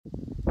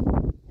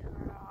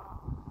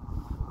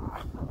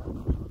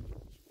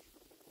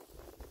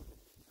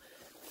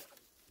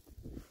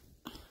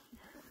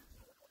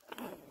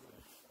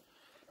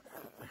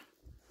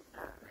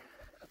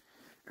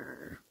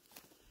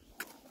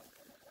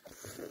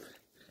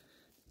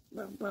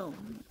Boom,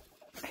 boom.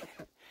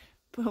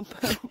 Boom,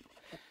 boom.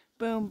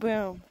 Boom,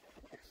 boom.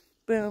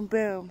 Boom,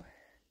 boom.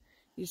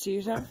 You see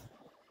yourself?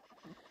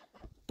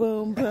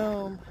 Boom,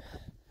 boom.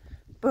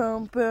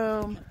 Boom,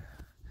 boom.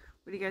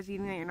 What are you guys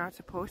eating that you're not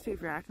supposed to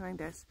if you're acting like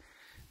this?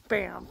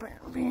 Bam,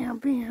 bam, bam,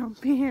 bam,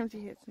 bam. She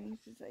hits me.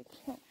 She's like,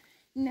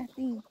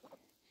 nothing.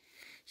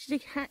 She's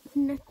like,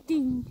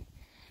 nothing.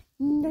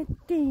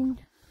 Nothing.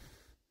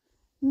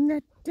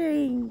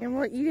 Nothing. I'm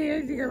not eating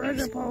anything I'm not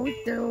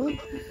supposed to.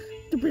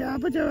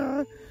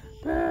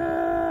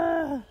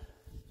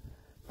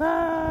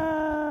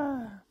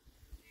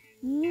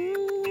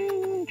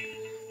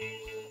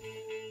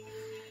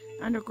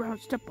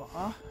 Underground stepper.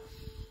 Are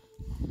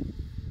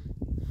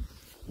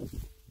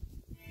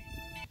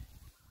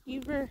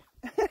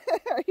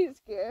you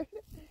scared?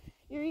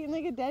 You're eating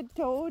like a dead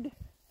toad.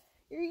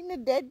 You're eating a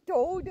dead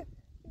toad.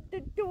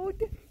 The toad.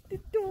 The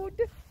toad.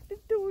 The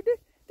toad.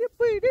 The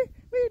baby.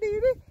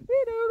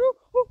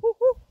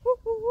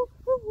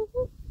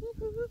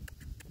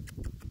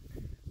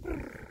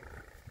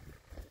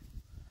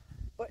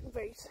 Button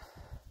face.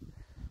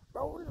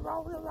 Roll,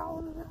 roll,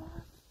 roll, roll.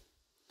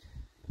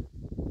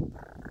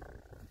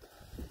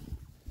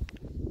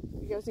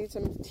 You guys need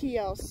some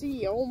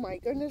TLC. Oh my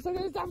goodness. Look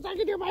at this stuff stuck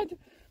in your butt.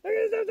 Look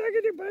at this stuff stuck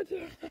in your butt.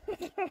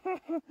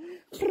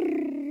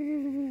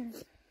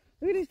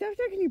 Look at this stuff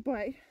stuck in your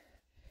butt.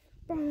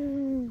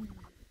 Boom.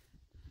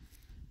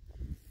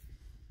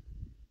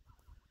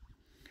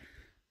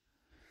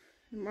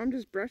 Mom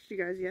just brushed you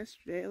guys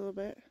yesterday a little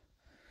bit.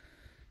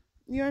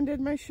 You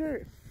undid my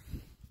shirt.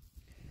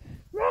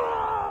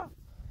 Rah!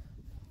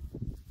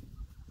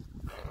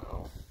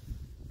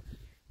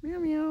 Meow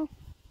meow.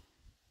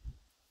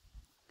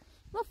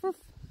 Ruff ruff.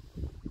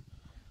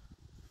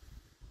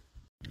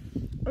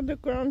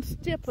 Underground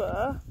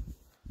stepper.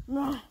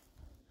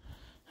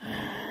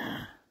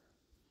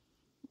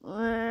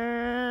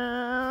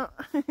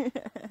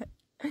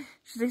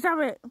 She's like, stop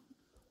it.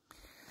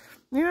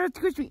 You're not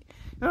twist me.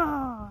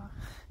 Oh.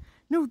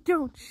 No,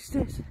 don't, she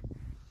says.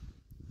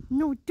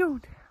 No,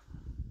 don't.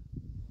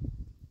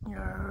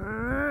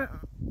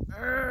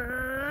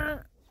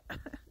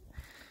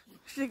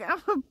 She's like,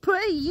 I'm gonna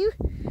butt you.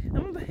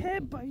 I'm gonna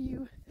headbutt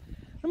you.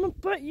 I'm gonna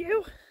butt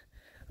you.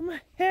 I'm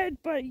gonna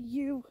headbutt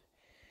you.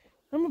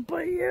 I'm gonna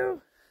butt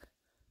you.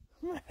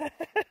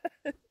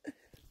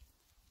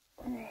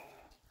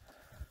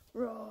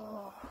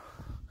 Raw.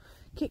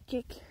 Kick,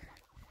 kick.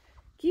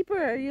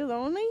 Keeper, are you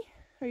lonely?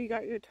 Or you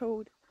got your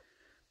toad?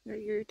 You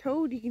got your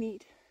toad you can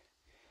eat.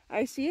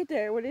 I see it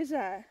there. What is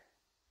that?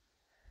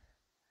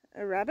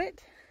 A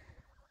rabbit?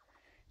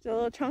 It's a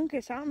little chunk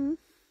of something.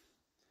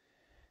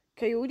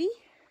 Coyote?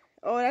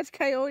 Oh, that's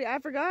coyote. I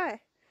forgot.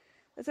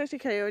 That's actually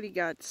coyote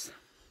guts.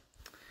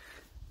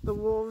 The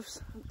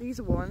wolves,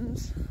 these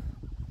ones.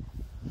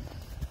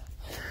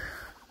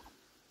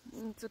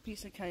 It's a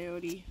piece of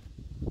coyote.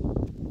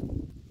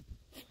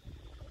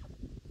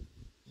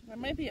 That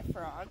might be a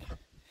frog.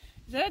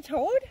 Is that a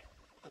toad?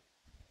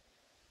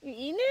 You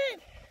eating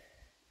it?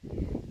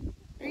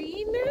 Are you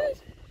eating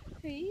it?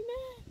 Are you eating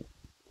it?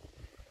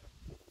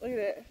 Look at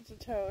it. It's a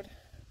toad.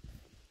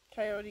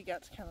 Coyote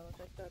guts kind of look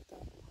like that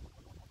though.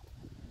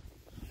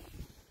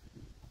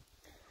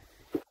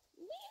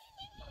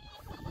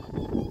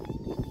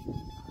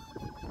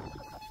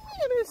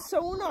 It is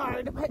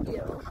sonar to pet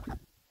you.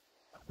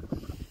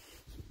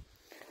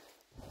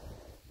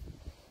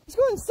 Let's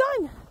go in the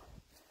sun.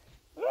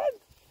 Run.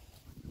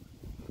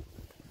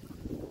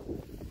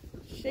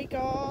 Shake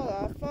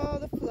off all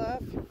the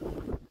fluff. Shake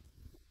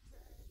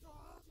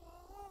off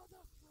all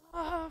the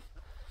fluff.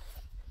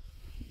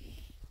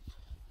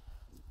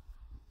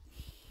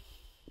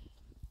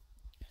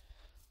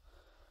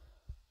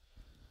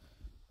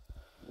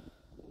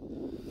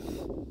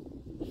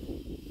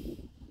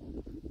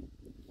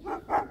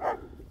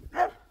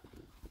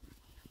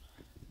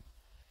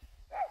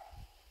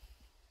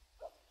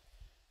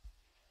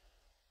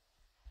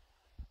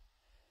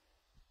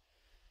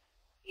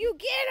 You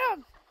get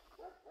him!